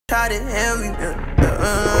Try to help me.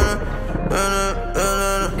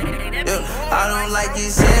 I don't like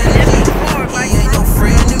his energy. He ain't no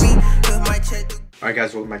friend to me. Alright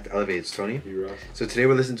guys, welcome back to Elevate. It's Tony. So today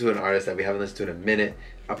we're listening to an artist that we haven't listened to in a minute.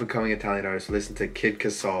 Up and coming Italian artist. Listen to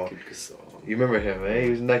kiddkasal. You remember him, eh? He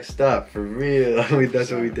was next up, for real.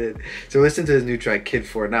 That's what we did. So listen to his new track, Kid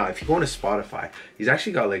 4. Now, if you go on to Spotify, he's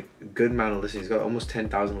actually got like a good amount of listeners. He's got almost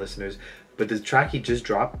 10,000 listeners. But the track he just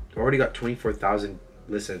dropped already got 24,000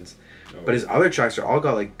 listens. But his other tracks are all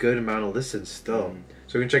got like good amount of listens still.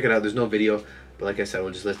 So we can check it out. There's no video. But like I said,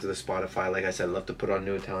 we'll just listen to the Spotify. Like I said, I'd love to put on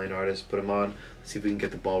new Italian artists, put them on, see if we can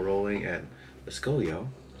get the ball rolling, and let's go, yo.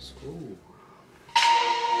 Let's go.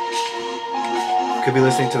 Could be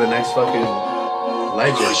listening to the next fucking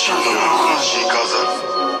legend.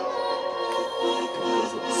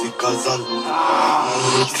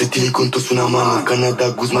 Stretili conto su una mano,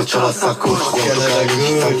 Canada Goose ma c'ha la sacoche. Quanto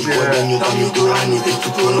carichi sacchi, guadagno dammi 2 anni. Del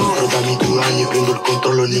tutto nostro dammi 2 anni. Prendo il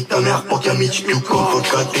controllo, nitta me ha pochi amici più comfort.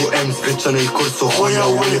 KTM sfreccia nel corso, Hoya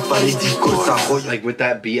vuole fare di corsa. Like with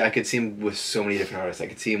that beat, I could see him with so many different artists. I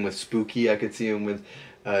could see him with Spooky, I could see him with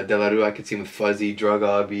Della Rua, I could see him with Fuzzy, Drug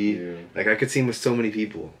Obby. Like I could see him with so many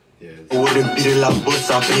people. O riempire la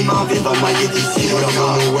borsa, prima aveva maglie di sì, ora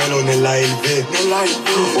Manuelo nella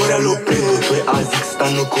LV. Ora lo prendo, 2 ASIC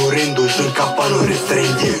stanno correndo, giù il K non resterà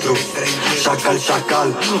indietro.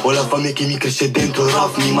 Sciacal, ho la fame che mi cresce dentro.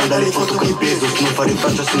 Raf mi manda le foto coi peso, non fare in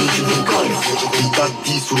Francia se non ci un caldo.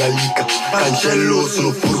 Contatti sulla lica, cancello,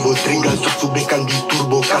 sono furbo. Stringa il su beccando il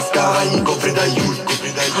turbo, casca, mi copre da Yul.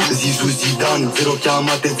 Zizou Zidane, 0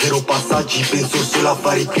 chiamate, 0 passaggi. Penso solo a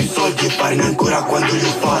fare più soldi e farne ancora quando li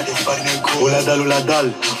ho fatti.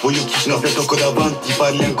 Oladal, voglio chi ce l'ha tocco davanti.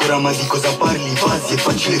 Parli ancora ma di cosa parli? Basi, è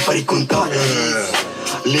facile fare i contatti.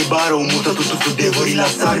 Le bar ho mutato tutto, devo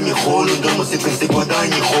rilassarmi. Oh, non dormo se pensi ai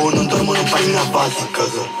guadagni. Oh, non dormo, non farmi una base.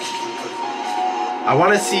 I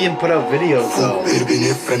want to see him put up videos though.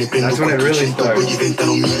 That's when it really starts.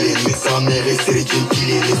 Diventano 1000, messa a me essere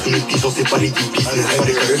gentile. Nessuno ti so se parli di business.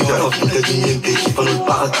 Fare cattiva fa finta di niente. Chi fanno il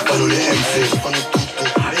para, chi fanno le MC. Fanno tutto,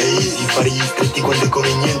 è easy, fare gli stretti quando è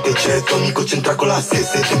conveniente. C'è tuo amico c'entra con la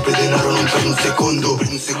stessa. Tempo e denaro non per un secondo.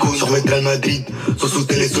 So mettere al Madrid, so su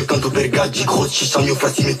tele soltanto per gaggi. Cross sciscia, mio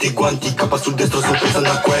fra si mette i guanti. Capa sul destro, sto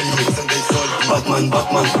pensando a quelli. Batman,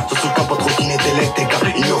 sto sul capo trottinetta elettrica.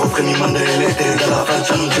 Il mio refre mi manda le lettere. Dalla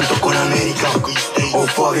Francia non c'entro con America. Ho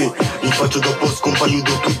fare, mi faccio dopo scompaio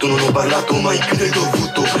do tutto. Non ho parlato mai più del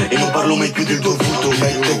dovuto. E non parlo mai più del dovuto.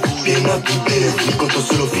 High-tech, piena di bene. Mi conto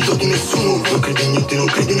solo fido di nessuno. Non crede in niente, non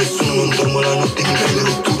crede nessuno. Non dormo la notte, mi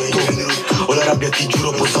prenderò tutto. Ho la rabbia, ti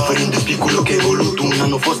giuro, posso fare in depi quello che hai voluto. Un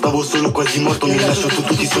anno fa stavo solo quasi morto. Mi lascio tu,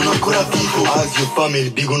 tutti sono ancora vivo. Asio, fame,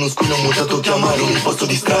 il bigo non squillo. Ho mutato chiamare, non mi posso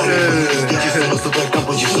distrarre. Ci sono sopra il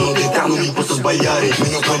campo, ci sono dentro, non mi posso sbagliare.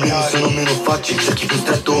 Meno problemi sono meno facili. C'è chi più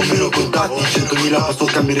stretto o meno contatti. 100.000 posso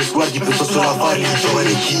cambiare sguardi, penso solo a farli.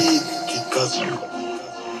 Giovane chi cazzo.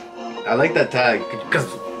 I like that tag.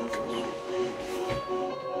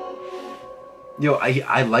 Yo,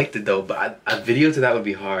 I liked it though, but a video to that would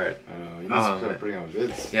be hard. You need to start putting out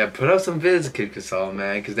vids. Yeah, put out some vids, kiddkasal,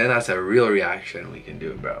 man, because then that's a real reaction we can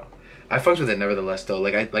do, bro. I fucked with it nevertheless though.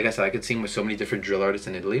 Like I said, I could see him with so many different drill artists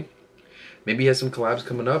in Italy. Maybe he has some collabs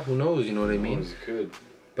coming up. Who knows? You know what I mean? Could.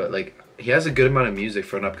 But like, he has a good amount of music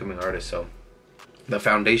for an upcoming artist, so the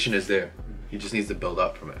foundation is there. He just needs to build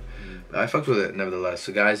up from it. I fucked with it nevertheless.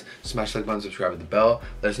 So guys, smash the like button, subscribe with the bell.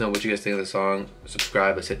 Let us know what you guys think of the song.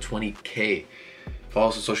 Subscribe. Let's hit 20K. Follow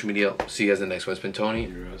us on social media. See you guys in the next one. It's been Tony.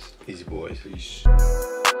 Easy boys. Peace.